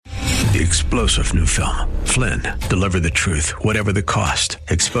the explosive new film, Flynn, Deliver the Truth, Whatever the Cost,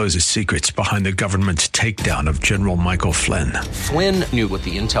 exposes secrets behind the government's takedown of General Michael Flynn. Flynn knew what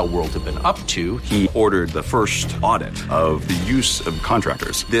the intel world had been up to. He ordered the first audit of the use of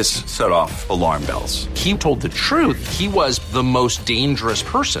contractors. This set off alarm bells. He told the truth. He was the most dangerous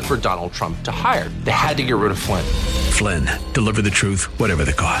person for Donald Trump to hire. They had to get rid of Flynn. Flynn, Deliver the Truth, Whatever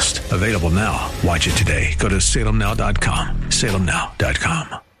the Cost. Available now. Watch it today. Go to salemnow.com.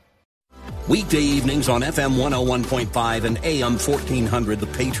 salemnow.com. Weekday evenings on FM 101.5 and AM 1400 The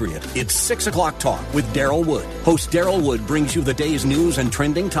Patriot. It's 6 o'clock talk with Daryl Wood. Host Daryl Wood brings you the day's news and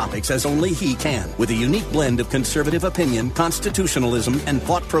trending topics as only he can, with a unique blend of conservative opinion, constitutionalism, and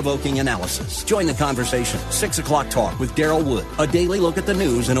thought-provoking analysis. Join the conversation. 6 o'clock talk with Daryl Wood. A daily look at the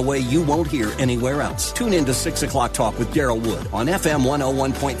news in a way you won't hear anywhere else. Tune in to 6 o'clock talk with Daryl Wood on FM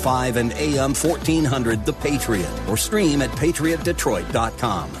 101.5 and AM 1400 The Patriot, or stream at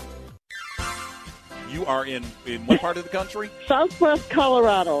patriotdetroit.com. You are in what part of the country? Southwest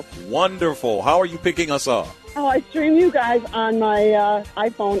Colorado. Wonderful. How are you picking us up? Oh, I stream you guys on my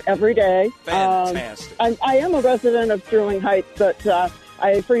iPhone every day. Fantastic. I am a resident of Sterling Heights, but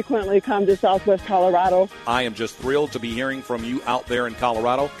I frequently come to Southwest Colorado. I am just thrilled to be hearing from you out there in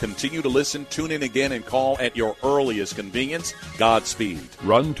Colorado. Continue to listen, tune in again, and call at your earliest convenience. Godspeed.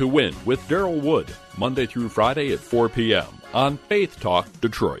 Run to Win with Daryl Wood, Monday through Friday at 4 p.m. on Faith Talk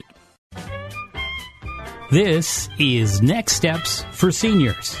Detroit. This is Next Steps for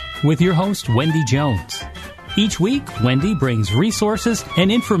Seniors with your host, Wendy Jones. Each week, Wendy brings resources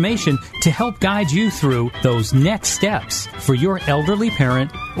and information to help guide you through those next steps for your elderly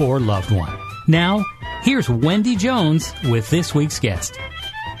parent or loved one. Now, here's Wendy Jones with this week's guest.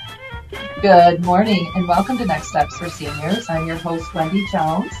 Good morning and welcome to Next Steps for Seniors. I'm your host, Wendy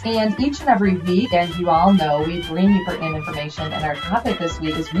Jones, and each and every week, as you all know, we bring you pertinent information, and our topic this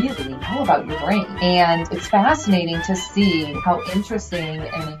week is really all about your brain. And it's fascinating to see how interesting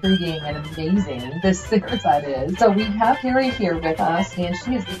and intriguing and amazing this set is. So we have Carrie here with us, and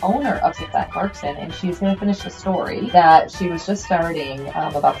she is the owner of Success Clarkson, and she's going to finish the story that she was just starting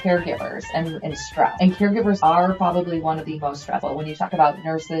about caregivers and stress. And caregivers are probably one of the most stressful. When you talk about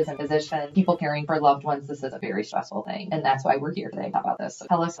nurses and physicians, people caring for loved ones, this is a very stressful thing. And that's why we're here today to talk about this. So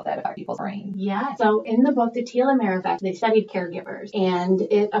tell us how that affects people's brain. Yeah. So in the book, The Telomere Effect, they studied caregivers and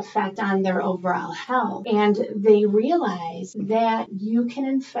its effect on their overall health. And they realized that you can,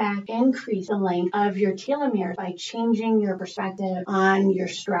 in fact, increase the length of your telomere by changing your perspective on your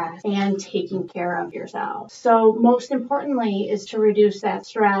stress and taking care of yourself. So most importantly is to reduce that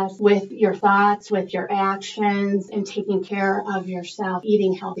stress with your thoughts, with your actions, and taking care of yourself,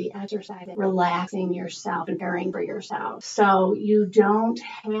 eating healthy, exercise, relaxing yourself and caring for yourself. So you don't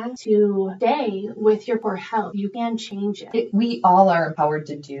have to stay with your poor health. You can change it. We all are empowered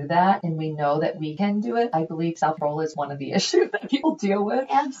to do that, and we know that we can do it. I believe self-control is one of the issues that people deal with.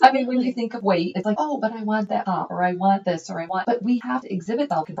 Absolutely. I mean, when you think of weight, it's like, oh, but I want that pop, or I want this, or I want... But we have to exhibit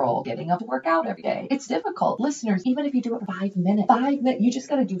self-control, getting up to work out every day. It's difficult. Listeners, even if you do it for 5 minutes, you just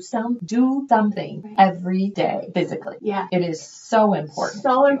got to do something every day, physically. Yeah. It is so important.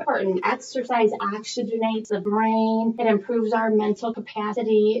 So important. Exercise oxygenates the brain. It improves our mental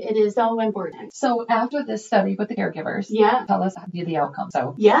capacity. It is so important. So after this study with the caregivers, tell us the outcome.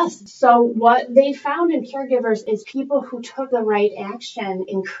 So what they found in caregivers is people who took the right action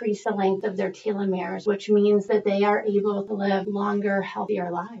increase the length of their telomeres, which means that they are able to live longer,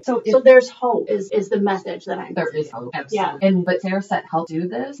 healthier lives. So there's hope is the message that I'm There is hope. Absolutely. Yeah. But Sarah said, help do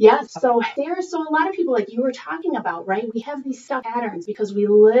this? Yes. So a lot of people, like you were talking about, right? We have these stuck patterns because we've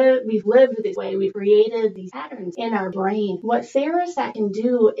lived this way. We've created these patterns in our brain. What Theracet can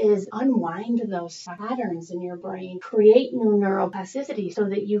do is unwind those patterns in your brain, create new neuroplasticity so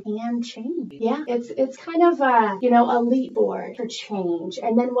that you can change. Yeah, it's kind of a leap board for change.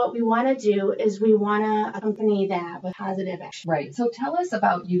 And then what we want to do is we want to accompany that with positive action. Right. So tell us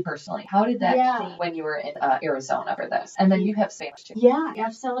about you personally. How did that change when you were in Arizona for this? And then you have Spanish too. Yeah,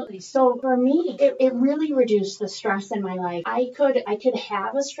 absolutely. So for me, it really reduced the stress in my life. I could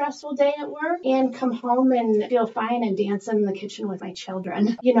have a stressful day at work and come home and feel fine and dance in the kitchen with my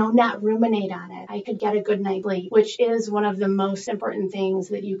children, not ruminate on it. I could get a good night's sleep, which is one of the most important things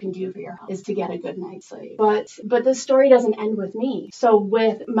that you can do for your health, is to get a good night's sleep. But the story doesn't end with me. So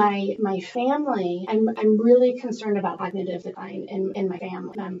with my family, I'm really concerned about cognitive decline in my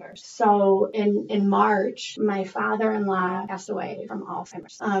family members. So in March, my father-in-law passed away from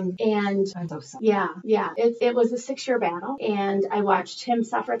Alzheimer's. It was a 6-year battle, and I watched him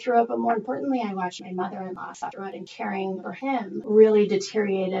suffer through through it, but more importantly, I watched my mother-in-law suffer through it, and caring for him really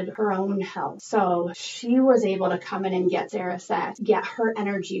deteriorated her own health. So she was able to come in and get Cereset, get her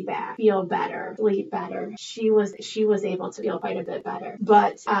energy back, feel better, sleep better. She was able to feel quite a bit better.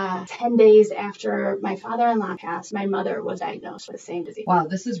 But 10 days after my father-in-law passed, my mother was diagnosed with the same disease. Wow,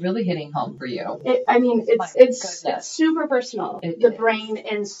 this is really hitting home for you. It's super personal, the brain,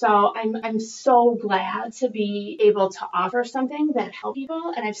 and so I'm so glad to be able to offer something that helps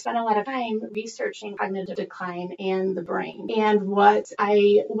people. And I've spent a lot of time researching cognitive decline and the brain. And what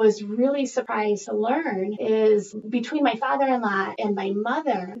I was really surprised to learn is between my father-in-law and my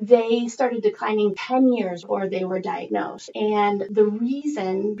mother, they started declining 10 years before they were diagnosed. And the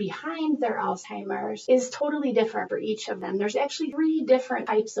reason behind their Alzheimer's is totally different for each of them. There's actually 3 different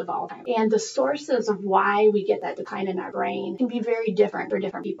types of Alzheimer's. And the sources of why we get that decline in our brain can be very different for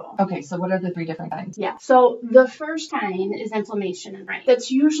different people. Okay, so what are the 3 different kinds? Yeah, so the first kind is inflammation in the brain.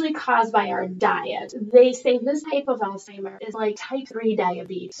 That's usually caused by our diet. They say this type of Alzheimer's is like type 3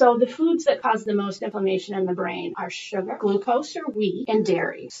 diabetes. So the foods that cause the most inflammation in the brain are sugar, glucose or wheat, and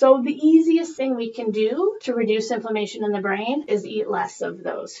dairy. So the easiest thing we can do to reduce inflammation in the brain is eat less of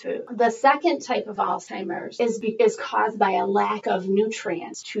those foods. The second type of Alzheimer's is caused by a lack of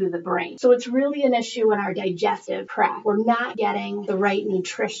nutrients to the brain. So it's really an issue in our digestive tract. We're not getting the right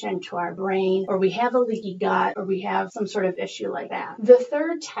nutrition to our brain, or we have a leaky gut, or we have some sort of issue like that. The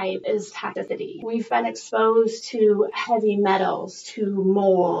third type is toxicity. We've been exposed to heavy metals, to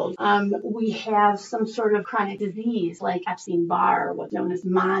mold. We have some sort of chronic disease like Epstein-Barr, what's known as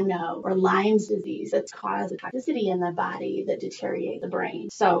mono, or Lyme's disease, that's caused toxicity in the body that deteriorate the brain.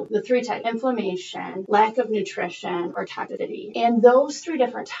 So the 3 types: inflammation, lack of nutrition, or toxicity. And those 3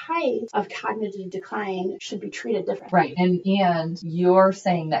 different types of cognitive decline should be treated differently. Right. And you're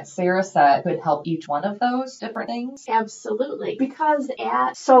saying that Cereset could help each one of those different things? Absolutely. Because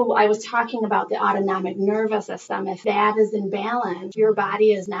so I was talking about the autonomic nervous system. If that is in balance, your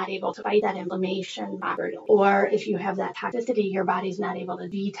body is not able to fight that inflammation properly. Or if you have that toxicity, your body's not able to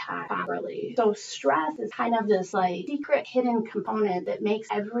detox properly. So stress is kind of this like secret hidden component that makes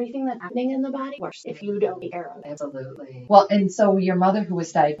everything that's happening in the body worse if you don't take care of it. Absolutely. Well, and so your mother who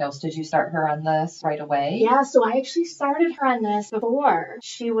was diagnosed, did you start her on this right away? Yeah, so I actually started her on this before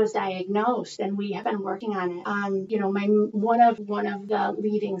she was diagnosed, and we have been working on it. One of the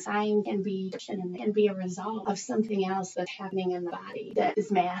leading signs can be a result of something else that's happening in the body that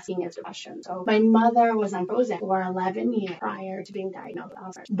is masking its depression. So my mother was on Prozac for 11 years prior to being diagnosed with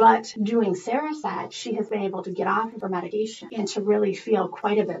Alzheimer's. But doing Cereset, she has been able to get off of her medication and to really feel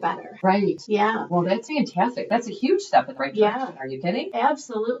quite a bit better. Right. Yeah. Well, that's fantastic. That's a huge step in the right direction. Are you kidding?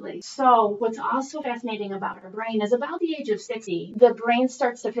 Absolutely. So what's also fascinating about her brain is about the age of 60, the brain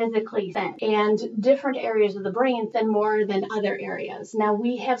starts to physically thin, and different areas of the brain thin more than other areas. Now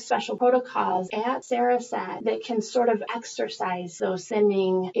we have special protocols at Cereset that can sort of exercise those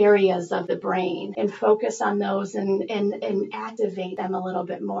thinning areas of the brain and focus on those and activate them a little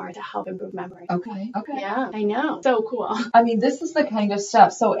bit more to help improve memory. Okay. Yeah, I know. So cool. I mean, this is the kind of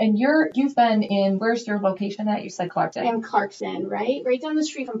stuff. So, and you've been in, where's your location at? You said Clarkson. In Clarkson, right down the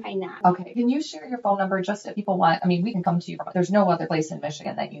street from Pine Knot. Okay. Can you share your phone number just if people want? I mean, we can come to you. There's no other place in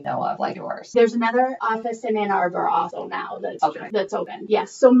Michigan that you know of like yours. There's another office in Ann Arbor also now that's open.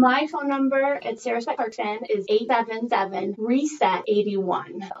 Yes. So my phone number at Cereset Clarkson is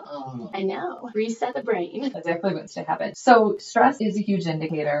 877-RESET-81. Oh. I know. Reset the brain. That's exactly what's to happen. So stress is a huge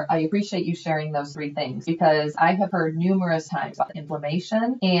indicator. I appreciate you sharing those 3 things because I have heard numerous times about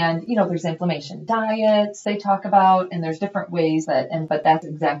inflammation, and there's inflammation diets they talk about, and there's different ways but that's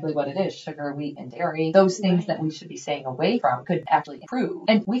exactly what it is. Sugar, wheat, and dairy, those things that we should be staying away from could actually improve.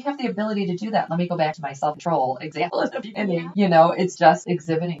 And we have the ability to do that. Let me go back to my self-control example at the beginning. It's just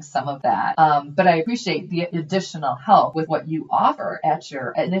exhibiting some of that. But I appreciate the additional help with what you offer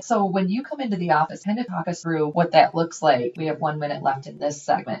and so when you come into the office, kind of talk us through what that looks like. We have 1 minute left in this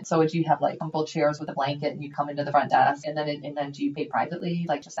segment. So would you have like comfortable chairs with a blanket and you come into the front desk and then do you pay privately?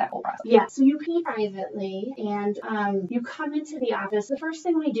 Like just that whole process? Yeah. So you pay privately and you come into the office. The first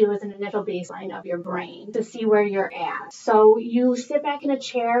thing we do is an initial baseline of your brain to see where you're at. So you sit back in a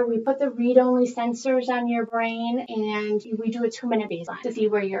chair, we put the read-only sensors on your brain, and we do a 2-minute baseline to see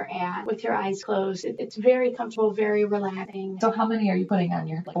where you're at with your eyes closed. It's very comfortable, very relaxing. So how many are you putting on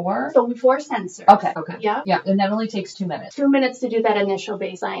your 4? So 4 sensors. Okay. Yeah. Yeah. And that only takes 2 minutes. 2 minutes to do that initial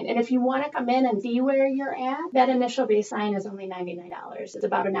baseline. And if you want to come in and see where you're at, that initial baseline is only $99. It's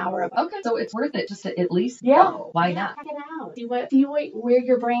about an hour of. Okay. So it's worth it just to at least go. Why not? Check it out. See where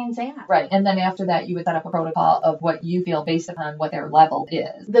your brain's at. Right. And then after that, you would set up a protocol of what you feel based upon what their level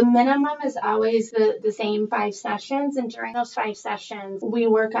is. The minimum is always the same 5 sessions. And during those 5 sessions, sessions. We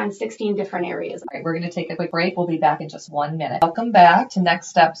work on 16 different areas. All right, we're going to take a quick break. We'll be back in just 1 minute. Welcome back to Next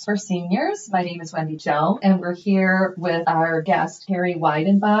Steps for Seniors. My name is Wendy Jones, and we're here with our guest, Carrie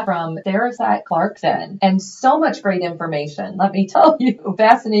Weidenbach from Therasat Clarkson. And so much great information. Let me tell you,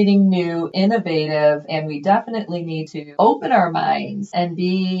 fascinating, new, innovative, and we definitely need to open our minds and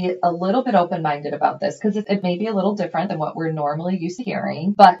be a little bit open-minded about this because it may be a little different than what we're normally used to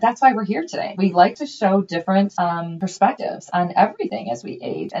hearing, but that's why we're here today. We like to show different perspectives on everything as we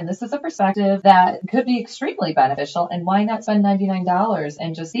age, and this is a perspective that could be extremely beneficial, and why not spend $99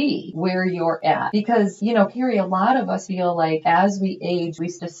 and just see where you're at? Because, you know, Carrie, a lot of us feel like as we age, we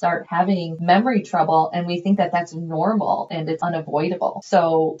just start having memory trouble, and we think that that's normal and it's unavoidable.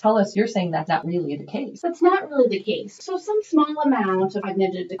 So tell us, you're saying that's not really the case. That's not really the case. So some small amount of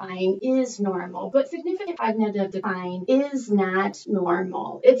cognitive decline is normal, but significant cognitive decline is not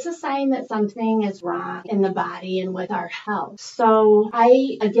normal. It's a sign that something is wrong in the body and with our health. So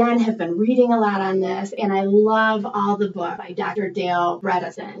I, again, have been reading a lot on this, and I love all the books by Dr. Dale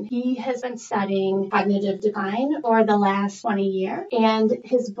Bredesen. He has been studying cognitive decline for the last 20 years, and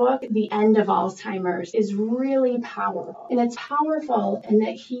his book, The End of Alzheimer's, is really powerful. And it's powerful in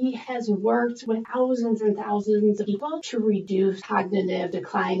that he has worked with thousands and thousands of people to reduce cognitive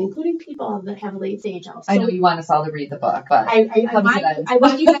decline, including people that have late-stage Alzheimer's. I know you want us all to read the book, but I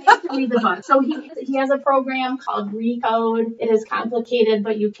want you guys to read the book. So he has a program called Recode. It is complicated,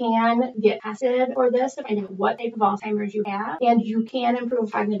 but you can get tested for this to find out what type of Alzheimer's you have, and you can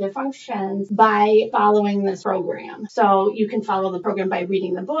improve cognitive functions by following this program. So you can follow the program by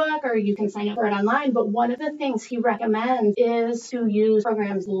reading the book, or you can sign up for it online. But one of the things he recommends is to use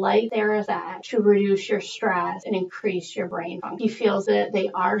programs like Therasat to reduce your stress and increase your brain function. He feels that they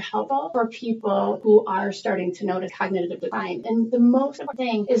are helpful for people who are starting to notice cognitive decline. And the most important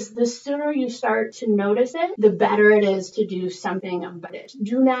thing is the sooner you start to notice it, the better it is to do something about it.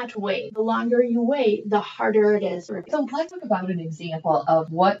 Do not wait. The longer you wait, the harder it is. So let's talk about an example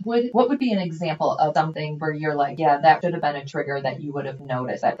of what would be an example of something where you're like, yeah, that should have been a trigger that you would have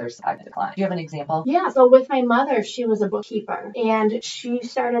noticed that there's cognitive decline. Do you have an example? Yeah. So with my mother, she was a bookkeeper, and she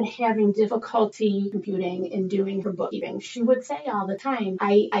started having difficulty computing and doing her bookkeeping. She would say all the time,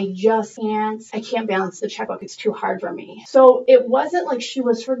 I can't balance the checkbook. It's too hard for me. So it wasn't like she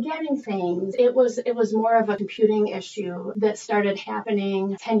was forgetting things. It was more of a computing issue that started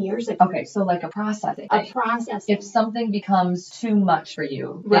happening 10 years ago. Okay, so like a processing. If something becomes too much for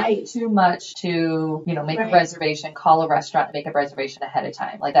you, right? Too much to, make a reservation, call a restaurant, make a reservation ahead of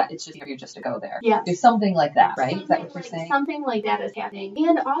time. Like that, it's just for you just to go there. Yeah. Do something like that, right? Is that what you're saying? Something like that is happening.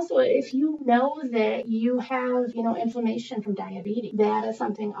 And also, if you know that you have, inflammation from diabetes, that is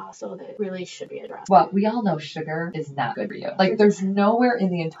something also that really should be addressed. Well, we all know sugar is not good for you. Like there's nowhere in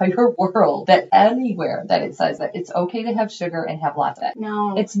the entire world that anywhere that it says that it's okay to have sugar and have lots of it.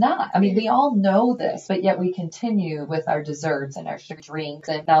 No. It's not. I mean, we all know this, but yet we continue with our desserts and our sugar drinks,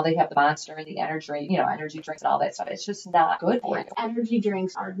 and now they have the Monster and the energy drinks and all that stuff. It's just not good for you. Energy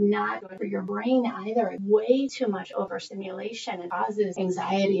drinks are not good for your brain either. Way too much overstimulation. It causes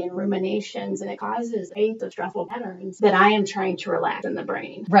anxiety and ruminations, and it causes of stressful patterns that I am trying to relax in the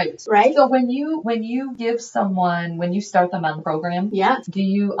brain. Right. Right. So when you give someone, when you start them on the program, yes, do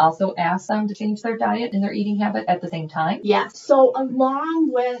you also ask them to change their diet and their eating habit at the same time? Yes. So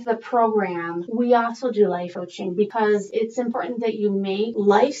along with the program, we also do life coaching because it's important that you make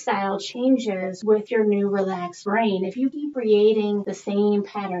lifestyle changes with your new relaxed brain. If you keep creating the same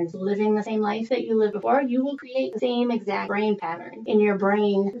patterns, living the same life that you lived before, you will create the same exact brain pattern in your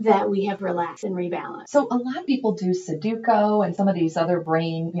brain that we have relaxed and rebalanced. So a lot of people do Sudoku and some of these other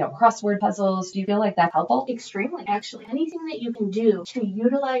brain, crossword puzzles. Do you feel like that's helpful? Extremely, actually. Anything that you can do to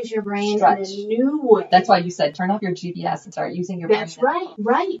utilize your brain Stretch. in a new way. That's why you said turn off your GPS and start using your brain. That's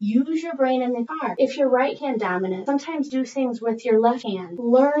right. Use your brain in the car. If you're right hand dominant, sometimes do things with your left hand.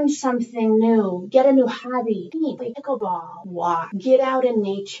 Learn something new. Get a new hobby. Play pickleball. Walk. Get out in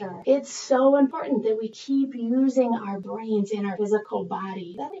nature. It's so important that we keep using our brains in our physical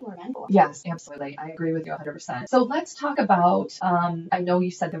body. That's what we're meant for. Yes, absolutely. I agree with you 100%. So let's talk about, I know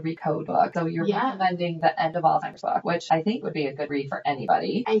you said the Recode book. So you're recommending the End of Alzheimer's book, which I think would be a good read for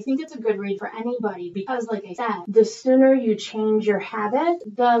anybody. I think it's a good read for anybody because, like I said, the sooner you change your habit,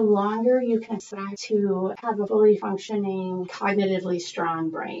 the longer you can expect to have a fully functioning, cognitively strong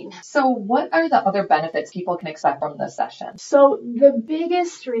brain. So what are the other benefits people can expect from this session? So the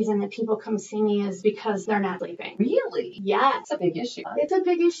biggest reason that people come see me is because they're not sleeping. Really? Yeah. It's a big issue. It's a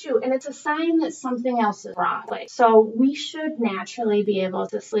big issue, and it's a sign that something else is wrong. So we should naturally be able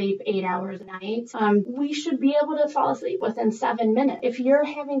to sleep 8 hours a night. We should be able to fall asleep within 7 minutes. If you're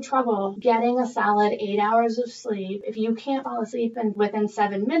having trouble getting a solid 8 hours of sleep, If you can't fall asleep within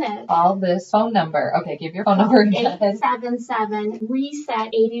 7 minutes, call this phone number. Okay, give your phone number again.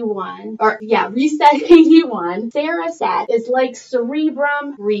 877-RESET-81. RESET-81. Cereset is like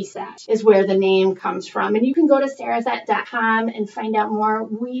Cerebrum Reset is where the name comes from. And you can go to cereset.com and find out more.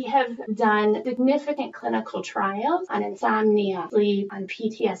 We have done significant clinical trials on insomnia, sleep, on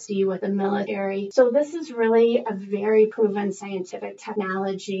PTSD with the military. So this is really a very proven scientific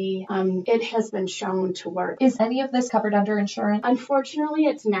technology. It has been shown to work. Is any of this covered under insurance? Unfortunately,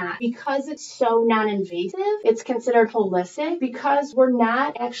 it's not. Because it's so non-invasive, it's considered holistic because we're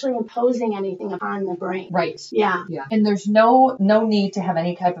not actually imposing anything upon the brain. Right. Yeah. And there's no need to have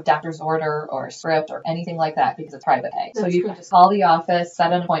any type of doctor's order or script or anything like that because it's private pay. So you can just call the office,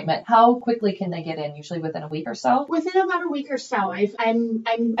 set an appointment. How quickly can they get in? Usually within a week or so? Within about a week or so. I'm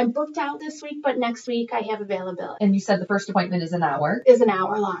booked out this week, but next week I have availability. And you said the first appointment is an hour? Is an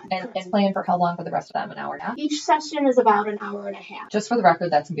hour long. And plan for how long for the rest of them? An hour and a half? Each session is about an hour and a half. Just for the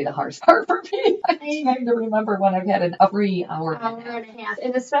record, that's going to be the hardest part for me. I'm trying to remember when I've had a free hour and a half.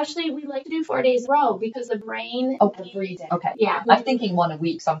 And especially we like to do 4 days in a row because the brain... Oh, every day. Okay. Yeah. I'm thinking one a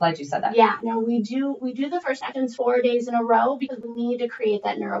week, so I'm glad you said that. Yeah. No, we do the first sessions 4 days in a row because we need to create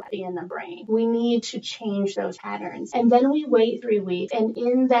that neuropathy in the brain. We need to change those patterns. And then we wait 3 weeks. And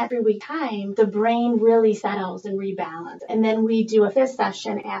in that 3-week time, the brain really settles and rebalances. And then we do a 5th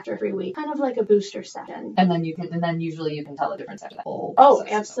session after 3 weeks, kind of like a booster session. And then usually you can tell the difference after that whole process.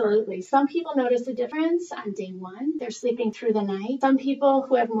 Oh, absolutely. Some people notice a difference on day 1. They're sleeping through the night. Some people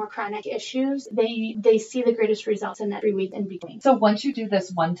who have more chronic issues, they see the greatest results in that 3 weeks in between. So once you do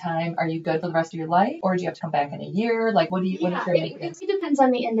this one time, are you good for the rest of your life? Or do you have to come back in a year? Like, what is your maintenance? It depends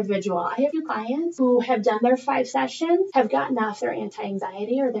on the individual. I have few clients who have done their 5 sessions, have gotten off their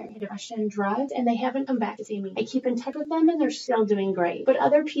anti-anxiety or their depression drugs, and they haven't come back to see me. I keep in touch with them and they're still doing great. But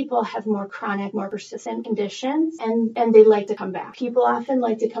other people have more chronic, more persistent conditions and they like to come back. People often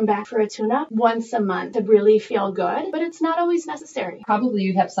like to come back for a tune-up once a month to really feel good, but it's not always necessary. Probably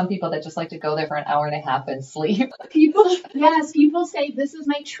you have some people that just like to go there for an hour and a half and sleep. People say, this is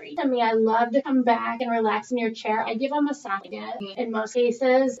my treat to me. I love to come back and relax in your chair. I give them a soft in most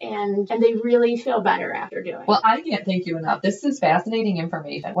cases and they really feel better after doing it. Well, I can't thank you enough. This is fascinating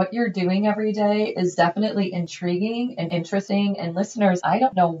information. What you're doing every day is definitely intriguing and interesting. And listeners, I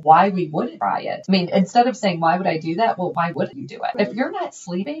don't know why we wouldn't try it. I mean, instead of saying, why would I do that? Well, why wouldn't you do it? If you're not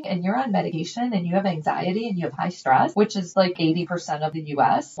sleeping and you're on medication and you have anxiety and you have high stress, which is like 80% of the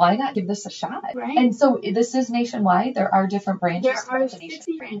U.S., why not give this a shot? Right. And so this is nationwide. There are different branches. There are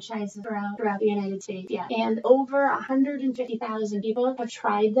 60 franchises throughout the United States. Yeah. And over 150,000 people have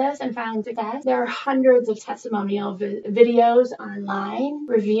tried this and found success. There are hundreds of testimonial videos online,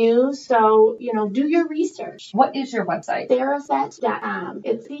 reviews. So, do your research. What is your website? Cereset.com.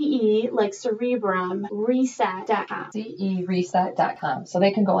 It's CE, like Cerebrum, reset.com. CEreset.com. So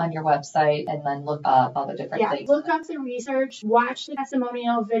they can go on your website and then look up all the different things. Look up the research, watch the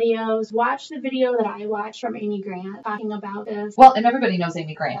testimonial videos, watch the video that I watched from Amy Grant talking about this. Well, and everybody knows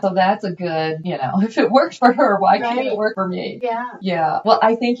Amy Grant. So that's a good, if it works for her, why can't it work for me? Yeah. Well,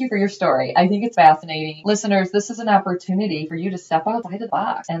 I thank you for your story. I think it's fascinating. Listeners, this is an opportunity for you to step outside the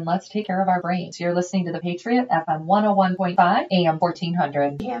box and let's take care of our brains. You're listening to The Patriot, FM 101.5, AM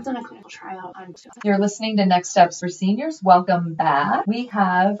 1400. We have done a clinical trial on two. You're listening to Next Steps for Seniors. Welcome back. We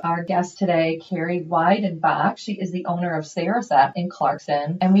have our guest today, Carrie Weidenbach. She is the owner of Cereset in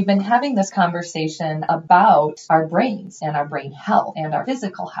Clarkson. And we've been having this conversation about our brains and our brain health and our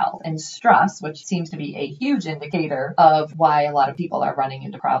physical health and stress, which seems to be a huge indicator of why a lot of people are running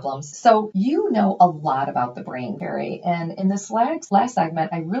into problems. So you know a lot about the brain, Carrie. And in this last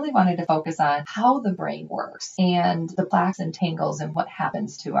segment, I really wanted to focus on how the brain works and the plaques and tangles and what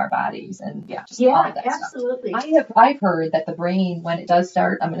happens to our bodies and all of that absolutely stuff. I've heard that the brain, when it does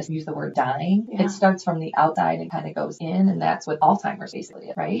start, I'm going to use the word dying, it starts from the outside and kind of goes in, and that's with Alzheimer's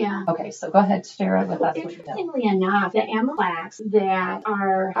basically, right? Yeah. Okay, so go ahead, share it with us. Interestingly enough, the amyloid plaques that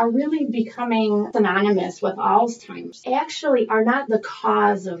are really becoming synonymous with Alzheimer's actually are not the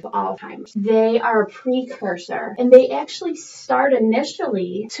cause of Alzheimer's. They are a precursor, and they actually start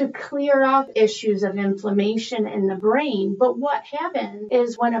initially to clear up issues of inflammation in the brain. But what happens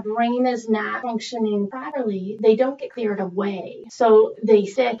is when a brain is not functioning properly, they don't get cleared away. So they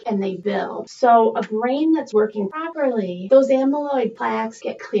thick and they build. So a brain that's working properly, those amyloid plaques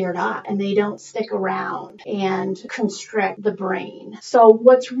get cleared up and they don't stick around and constrict the brain. So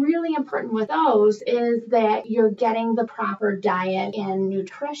what's really important with those is that you're getting the proper diet and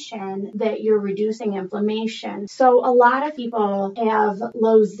nutrition, that you're reducing inflammation. So a lot of people have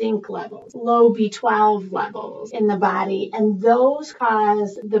low zinc levels, low B12 levels in the body, and those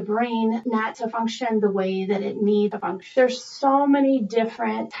cause the brain not to function the way way that it needs to function. There's so many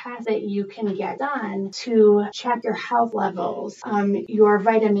different tests that you can get done to check your health levels. Your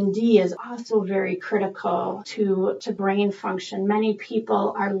vitamin D is also very critical to brain function. Many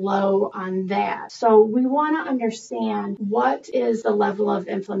people are low on that. So we want to understand what is the level of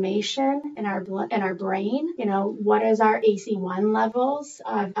inflammation in our blood, in our brain. What is our AC1 levels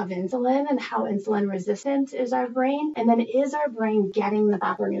of insulin and how insulin resistant is our brain? And then is our brain getting the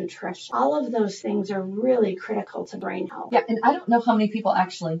proper nutrition? All of those things are really critical to brain health. Yeah, and I don't know how many people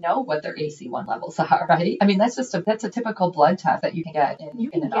actually know what their AC1 levels are, right? I mean, that's a typical blood test that you can get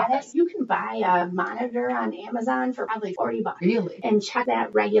in an office. You can buy a monitor on Amazon for probably $40. Really? And check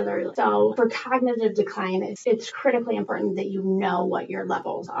that regularly. So for cognitive decline, it's critically important that you know what your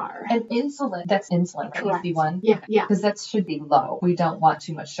levels are. And insulin, that's insulin, right? AC1? Yeah. Because that should be low. We don't want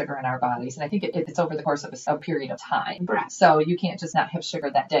too much sugar in our bodies. And I think it's over the course of a period of time. Correct. So you can't just not have sugar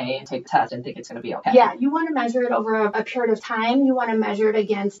that day and take the test and think it's going to be okay. Yeah, you want to measure it over a period of time. You want to measure it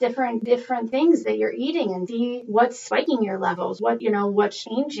against different things that you're eating and see what's spiking your levels, what's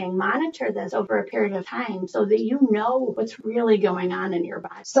changing. Monitor this over a period of time so that you know what's really going on in your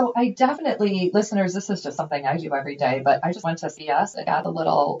body. So I definitely, listeners, this is just something I do every day, but I just went to CS and got the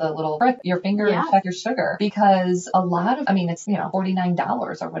little prick your finger and check your sugar, because a lot of, it's,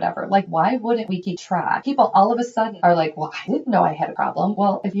 $49 or whatever. Like, why wouldn't we keep track? People all of a sudden are like, well, I didn't know I had a problem.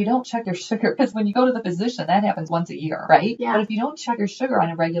 Well, if you don't check your sugar, because when you go to the physician, that happens once a year, right? Yeah. But if you don't check your sugar on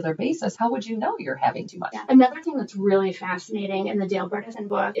a regular basis, how would you know you're having too much? Yeah. Another thing that's really fascinating in the Dale Bredesen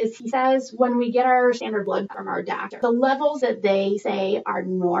book is he says when we get our standard blood from our doctor, the levels that they say are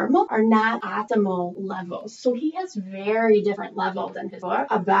normal are not optimal levels. So he has very different levels in his book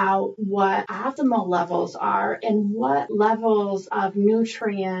about what optimal levels are and what levels of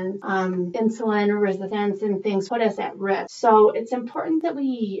nutrients, insulin resistance and things put us at risk. So it's important that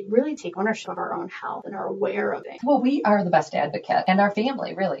we really take ownership of our own health and are aware of it. Well, we are the best advocate, and our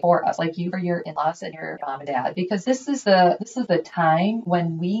family really for us, like you for your in-laws and your mom and dad, because this is the time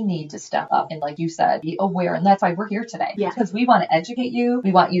when we need to step up and, like you said, be aware, and that's why we're here today. Yeah. Because we want to educate you.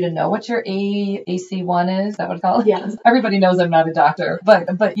 We want you to know what your AC1 is. Is that what it's called? Yes. Everybody knows I'm not a doctor, but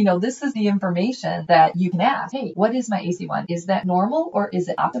this is the information that you can ask. Hey, what is my AC1? Is that normal, or is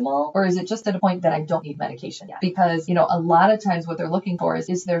it optimal, or is it just at a point that I don't need medication yet? Because a lot of times what they're looking for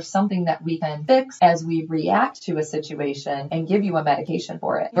is there something that we can fix as we react to a situation and give you a medication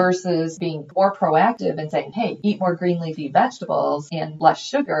for it, versus being more proactive and saying, hey, eat more green leafy vegetables and less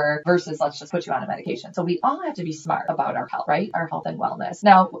sugar, versus let's just put you on a medication. So we all have to be smart about our health, right? Our health and wellness.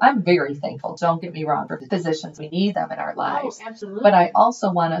 Now, I'm very thankful, don't get me wrong, for physicians. We need them in our lives. Oh, absolutely. But I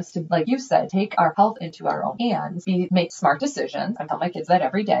also want us to, like you said, take our health into our own hands, make smart decisions. I tell my kids that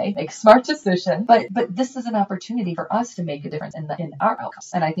every day, make smart decisions. But this is an opportunity for us to make a difference in our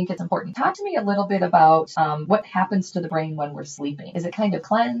outcomes. And I think it's important. Talk to me a little bit about what happens to the brain when we're sleeping. Is it kind of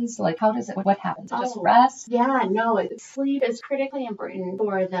cleansed? Like, how does it, what happens? Just rest? Yeah, no, sleep is critically important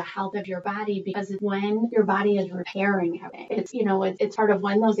for the health of your body, because it's when your body is repairing everything. It's part of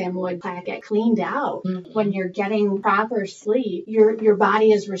when those amyloid plaques get cleaned out. Mm-hmm. When you're getting proper sleep, your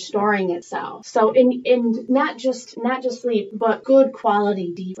body is restoring itself. So in not just sleep, but good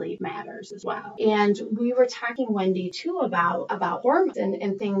quality deep sleep matters as well. And we were talking, Wendy, too, about hormones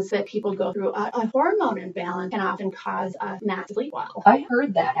and things that people go through. A hormone imbalance can often cause us not to sleep well. I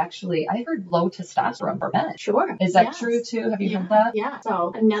heard that, actually. I heard low testosterone for men. Sure. Is that true too? Have you heard that? Yeah.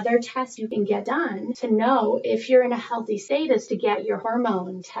 So another test you can get done to know if you're in a healthy state is to get your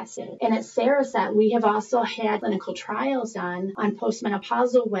hormone tested. And at Sarasat, we have also had clinical trials done on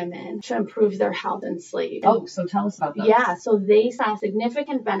postmenopausal women to improve their health and sleep. Oh, so tell us about those. Yeah. So they saw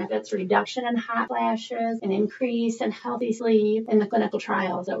significant benefits, reduction in hot flashes, an increase in healthy sleep in the clinical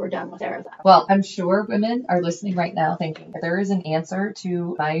trials that were done with Sarasat. Well, I'm sure women are listening right now thinking, if there is an answer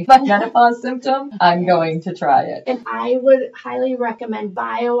to my menopause symptom, I'm going to try it. And I would highly recommend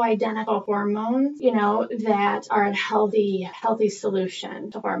bioidentical hormones, that are a healthy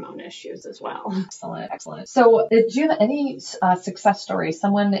solution to hormone issues as well. Excellent. So do you have any success stories,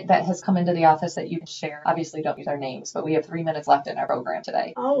 someone that has come into the office that you can share? Obviously, don't use our names, but we have 3 minutes left in our program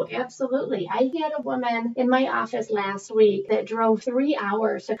today. Oh, absolutely. I had a woman in my office last week that drove 3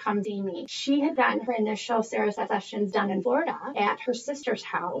 hours to come see me. She had gotten her initial Sarasat sessions done in Florida at her sister's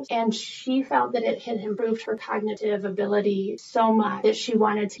house, and she felt that it had improved her cognitive ability so much that she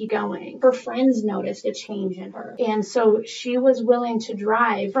wanted to keep going. Her friends noticed a change in her, and so she was willing to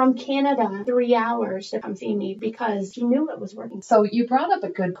drive from Canada 3 hours to come see me because she knew it was working. So you brought up a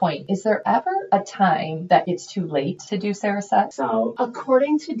good point. Is there ever a time that it's too late to do Sarasat? So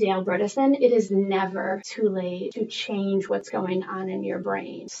according to Dale Bredesen, it is never too late to change what's going on in your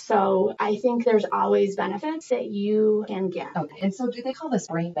brain. So I think there's always benefits that you can get. Okay. And so do they call this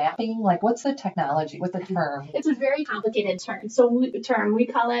brain mapping? Like, what's the technology? What's the term? It's a very complicated term. We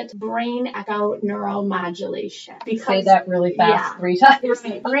call it brain echo neuromodulation. Because, say that really fast 3 times.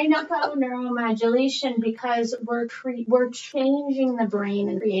 Brain echo neuromodulation, because we're changing the brain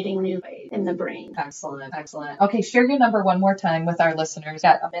and creating new ways in the brain. Excellent. Okay, share your number one more time with our listeners.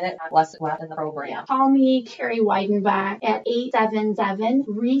 Got a minute left in the program. Call me, Carrie Weidenbach, at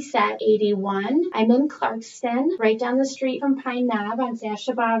 877-RESET-81. I'm in Clarkston, right down the street from Pine Knob on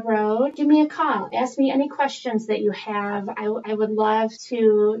Sashabaw Road. Give me a call. Ask me any questions that you have. I would love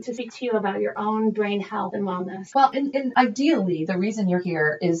to speak to you about your own brain health and wellness. Well, and ideally, the reason you're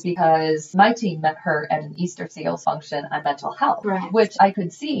here is because my team met her at an Easter sales function on mental health, right, which I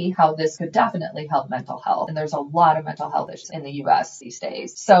could see how this could definitely help mental health. And there's a lot of mental health issues in the U.S. these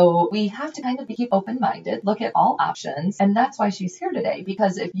days. So we have to kind of keep open-minded, look at all options. And that's why she's here today,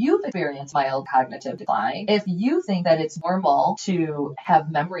 because if you've experienced mild cognitive decline, if you think that it's normal to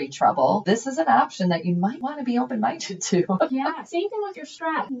have memory trouble, this is an option that you might want to be open-minded to. Yeah, same thing with your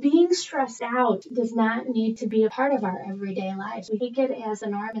stress. Being stressed out does not need to be a part of our everyday lives. We take it as a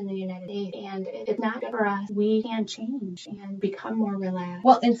norm in the United States, and it's not good for us. We can change and become more relaxed.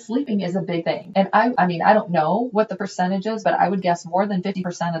 Well, and sleeping is a big thing. And I mean, I don't know what the percentage is, but I would guess more than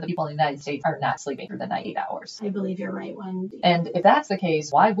 50% of the people in the United States are not sleeping through the night 8 hours. I believe you're right, Wendy. And if that's the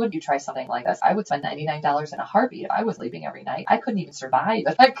case, why would you try something like this? I would spend $99 in a heartbeat if I was sleeping every night. I couldn't even survive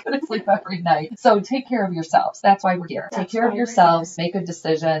if I couldn't sleep every night. So take care of yourselves. That's why we're here. Take care of yourselves. Make good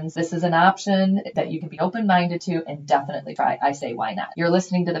decisions. This is an option that you can be open-minded to and definitely try. I say, why not? You're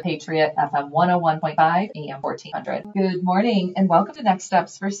listening to The Patriot, FM 101.5, AM 1400. Good morning and welcome to Next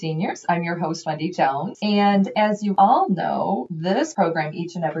Steps for Seniors. I'm your host, Wendy Jones. And as you all know, this program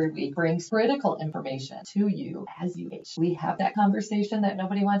each and every week brings critical information to you as you age. We have that conversation that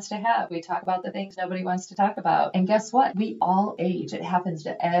nobody wants to have. We talk about the things nobody wants to talk about. And guess what? We all age. It happens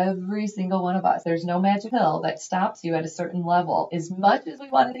to every single one of us. There's no magic pill that stops you at a certain level. As much as we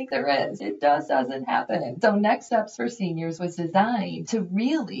want to think there is, it doesn't happen. So Next Steps for Seniors was designed to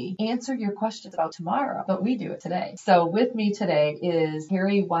really answer your questions about tomorrow, but we do it today. So with me today is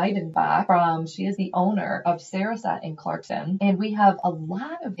Carrie Weidenbach she is the owner of Sarasat in Clarkston. And we have a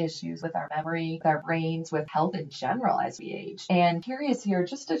lot of issues with our memory, with our brains, with health in general as we age. And Carrie is here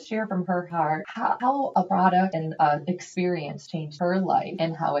just to share from her heart how a product and experience changed her life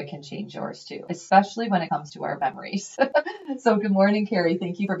and how it can change yours too, especially when it comes to our memories. So good morning, Carrie.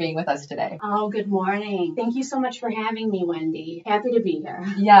 Thank you for being with us today. Oh, good morning. Thank you so much for having me, Wendy. Happy to be here.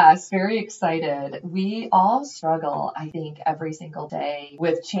 Yes, very excited. We all struggle, I think, every single day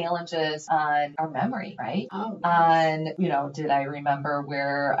with challenges on our memory, right? Oh, on, did I remember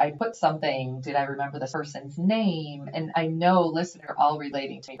where I put something? Did I remember the person's name? And I know listeners are all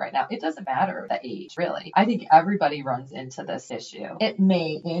relating to me right now. It doesn't matter the age, really. I think everybody runs into this issue. It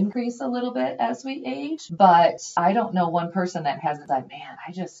may increase a little bit as we age, but I don't know one person that hasn't said, man,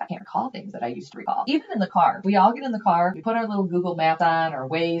 I can't recall things that I used to recall. Even in the car. We all get in the car, we put our little Google Maps on or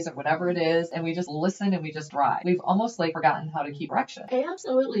Waze or whatever it is, and we just listen and we just drive. We've almost forgotten how to keep direction.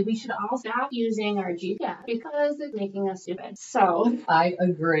 Absolutely. We should all stop using our GPS because it's making us stupid. So I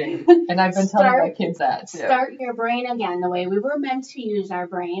agree. And I've been telling my kids that too. Start your brain again the way we were meant to use our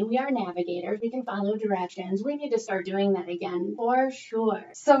brain. We are navigators. We can follow directions. We need to start doing that again for sure.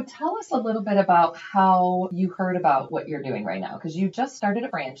 So tell us a little bit about how you heard about what you're doing right now, because you just started a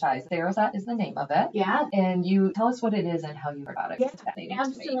franchise. Sarasat is the name of it. Yeah. And you tell us what it is and how you heard about it. Yeah,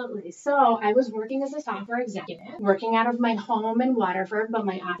 absolutely. So I was working as a software executive, working out of my home in Waterford, but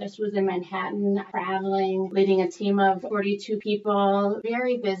my office was in Manhattan, traveling, leading a team of 42 people,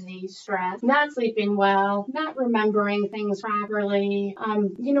 very busy, stressed, not sleeping well, not remembering things properly.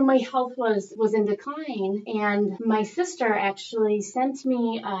 My health was in decline, and my sister actually sent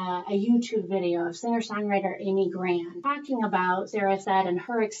me a YouTube video of singer-songwriter Amy Grant talking about Sarasat and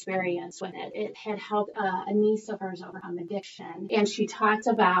her experience with it. It had helped a niece of hers overcome addiction, and she talked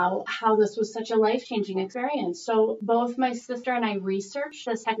about how this was such a life-changing experience. So both my sister and I researched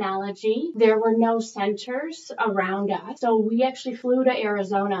this technology. There were no centers around us, so we actually flew to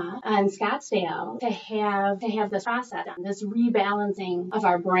Arizona and Scottsdale to have this process done, this rebalancing of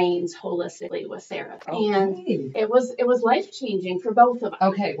our brains holistically with Sarasat. Okay. And it was life-changing for both of us.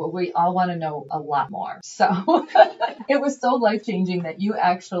 Okay, well, we all want to know a lot more. So it was so life-changing that you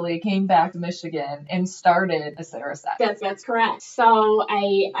actually came back to Michigan and started a Sarasat. That's correct. So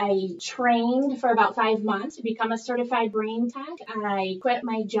I trained for about 5 months to become a certified brain tech. I quit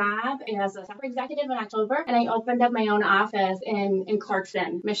my job as a software executive in October, and I opened up my own office in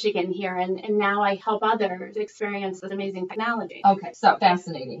Clarkston, Michigan here, and now I help others experience this amazing technology. Okay, so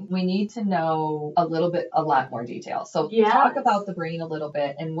fascinating. We need to know a lot more detail. So talk about the brain a little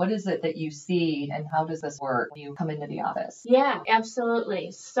bit, and what is it that you see, and how does this work when you come into the office? Yeah,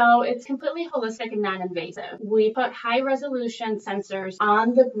 absolutely. So it's completely holistic and non-invasive. We put high-resolution sensors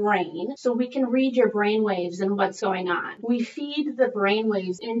on the brain so we can read your brain waves and what's going on. We feed the brain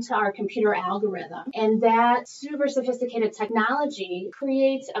waves into our computer algorithm, and that super sophisticated technology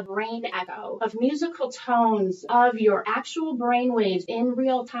creates a brain echo of musical tones of your actual brain waves in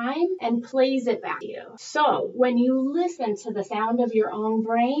real time and plays it back to you. So when you listen to the sound of your own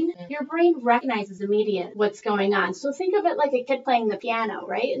brain, your brain recognizes immediately what's going on. So think of it like a kid playing the piano,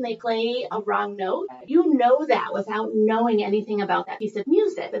 right? And they play a wrong note. You know that without knowing anything about that piece of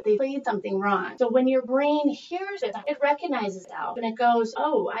music, that they played something wrong. So when your brain hears it, it recognizes it and it goes,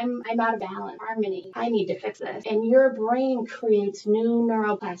 oh, I'm out of balance, harmony. I need to fix this. And your brain creates new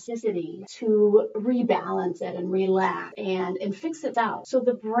neuroplasticity to rebalance it and relax and fix it out. So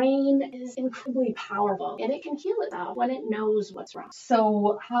the brain is incredibly powerful and it can heal itself when it knows what's wrong.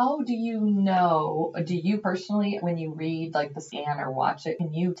 So how do you know, do you personally, when you read like the scan or watch it,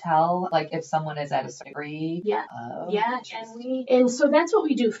 can you tell like if someone is at a degree? Yeah. And so that's what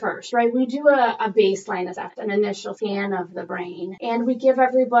we do first, right? We do a baseline assessment, an initial scan of the brain, and we give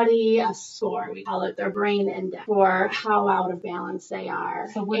everybody a score. We call it their brain index for how out of balance they are.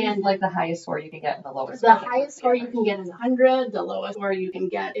 So what is like the highest score you can get and the lowest? The highest score you can get is 100. The lowest score you can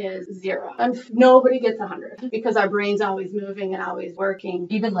get is 0. And nobody gets 100 because our brain's always moving and always working.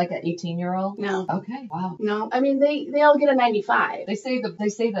 Even like an 18-year-old? No. Okay. Wow. No. I mean, they all get a 95. They say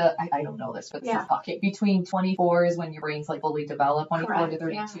I don't know this, but this is talking. Between 24 is when your brain's like fully developed, 24 to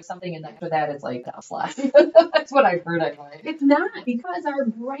 32 something, and after that it's like slide. That's what I've heard anyway. It's not, because our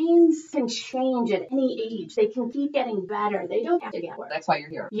brains can change at any age. They can keep getting better. They don't have to get worse. That's why you're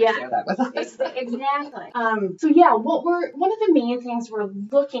here. Yeah. Share that with us. Exactly. So yeah, one of the main things we're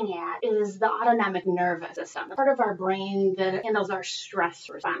looking at is the autonomic nervous system, the part of our brain that handles our stress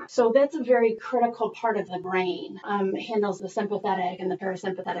response. So that's a very critical part of the brain. Handles the sympathetic and the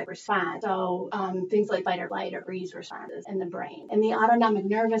parasympathetic response. So things like fight or flight or freeze responses in the brain. And the autonomic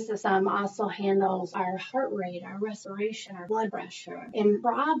nervous system also handles our heart rate, our respiration, our blood pressure. And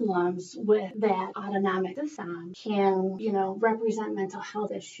problems with that autonomic system can, represent mental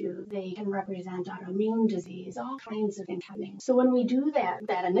health issues. They can represent autoimmune disease, all kinds of things happening. So when we do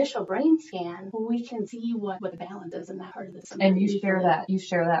that initial brain scan, we can see what the balance is in that part of the system. And you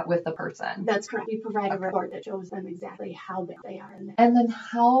share that with the person. That's correct. We provide a report that shows them exactly how balanced they are.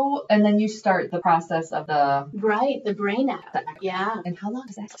 And then you start the process of the brain echo. Yeah. And how long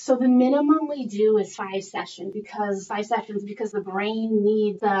does that take? So the minimum we do is 5 sessions because the brain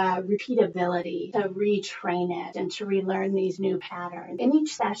needs the repeatability to retrain it and to relearn these new patterns. And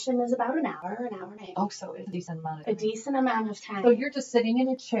each session is about an hour and a half. Oh, so it's a decent amount of time. A decent amount of time. So you're just sitting in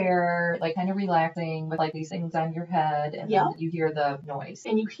a chair, like kind of relaxing with like these things on your head, and then you hear the noise.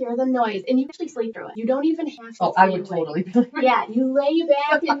 And you hear the noise, and you actually sleep through it. You don't even have to. Oh, I would totally. Yeah, you lay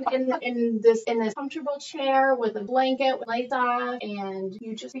back in this comfortable chair with a blanket, with lights off, and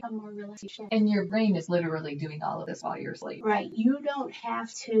you just become more relaxed. And your brain is literally doing all of this while you're asleep. Right. You don't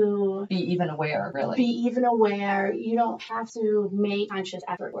have to be even aware, really. You don't have to make conscious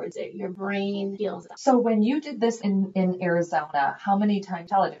effort towards it. Your brain feels it. So when you did this in Arizona, how many times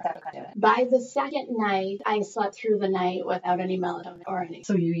did you? By the second night, I slept through the night without any melatonin or anything.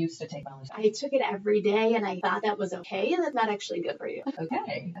 So you used to take melatonin? I took it every day, and I thought that was okay. That's not actually good for you.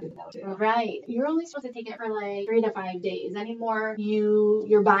 Okay. I didn't know too. Right. You're only supposed to take it for like 3 to 5 days. Anymore,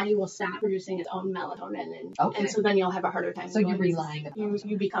 your body will stop producing its own melatonin, and so then you'll have a harder time. So you're relying on it.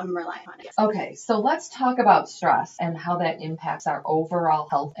 You become reliant on it. Yes. Okay. So let's talk about stress and how that impacts our overall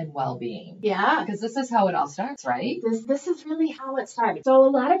health and well-being. Yeah. Because this is how it all starts, right? This is really how it started. So a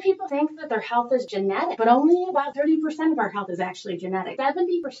lot of people think that their health is genetic, but only about 30% of our health is actually genetic.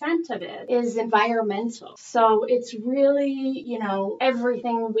 70% of it is environmental. So it's really,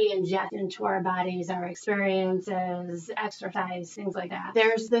 everything we inject into our bodies, our experiences, exercise, things like that.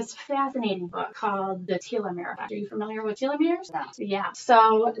 There's this fascinating book called The Telomere Effect. Are you familiar with telomeres? No. Yeah.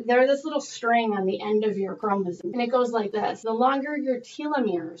 So they're this little string on the end of your chromosome, and it goes like this. The longer your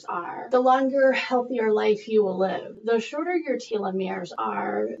telomeres are, the longer, healthier life you will live. The shorter your telomeres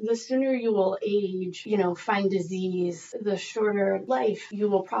are, the sooner you will age, find disease, the shorter life you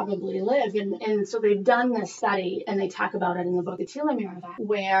will probably live. And so they've done this study, and they talk about it in the book, The Telomere Effect,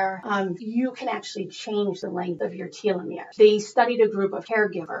 where you can actually change the length of your telomeres. They studied a group of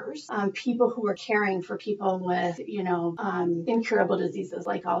caregivers, people who were caring for people with, incurable diseases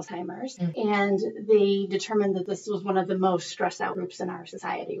like Alzheimer's. And they determined that this was one of the most stressed out groups in our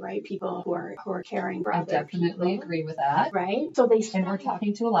society, right? People who are caring for other people. I definitely agree with that. right? So they And we're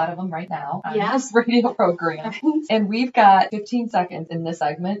talking to a lot of them right now on Yeah. this radio program. And we've got 15 seconds in this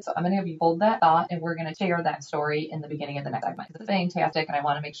segment. So I'm going to have you hold that thought and we're going to share that story in the beginning of the next segment. It's fantastic. And I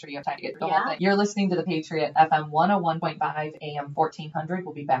want to make sure you have time to get through the whole thing. You're listening to The Patriot, FM 101.5, AM 1400.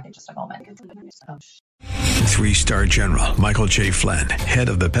 We'll be back in just a moment. 3-star General Michael J. Flynn, head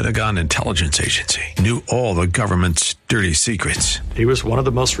of the Pentagon Intelligence Agency, knew all the government's dirty secrets. He was one of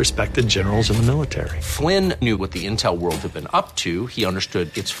the most respected generals in the military. Flynn knew what the intel world had been up to. He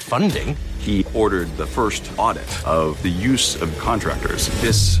understood its funding. He ordered the first audit of the use of contractors.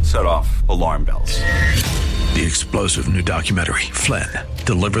 This set off alarm bells. The explosive new documentary, Flynn,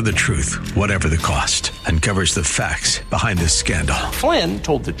 Deliver the Truth, Whatever the Cost, uncovers the facts behind this scandal. Flynn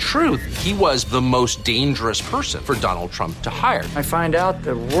told the truth. He was the most dangerous person for Donald Trump to hire. I find out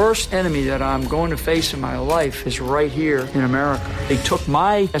the worst enemy that I'm going to face in my life is right here in America. They took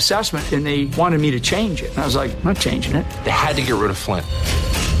my assessment and they wanted me to change it. And I was like, I'm not changing it. They had to get rid of Flynn.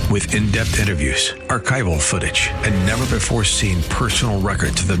 With in-depth interviews, archival footage, and never-before-seen personal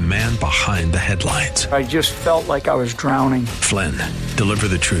records of the man behind the headlines. I just felt like I was drowning. Flynn, Deliver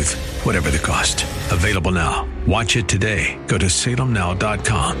the Truth, Whatever the Cost. Available now. Watch it today. Go to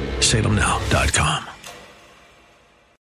salemnow.com. salemnow.com.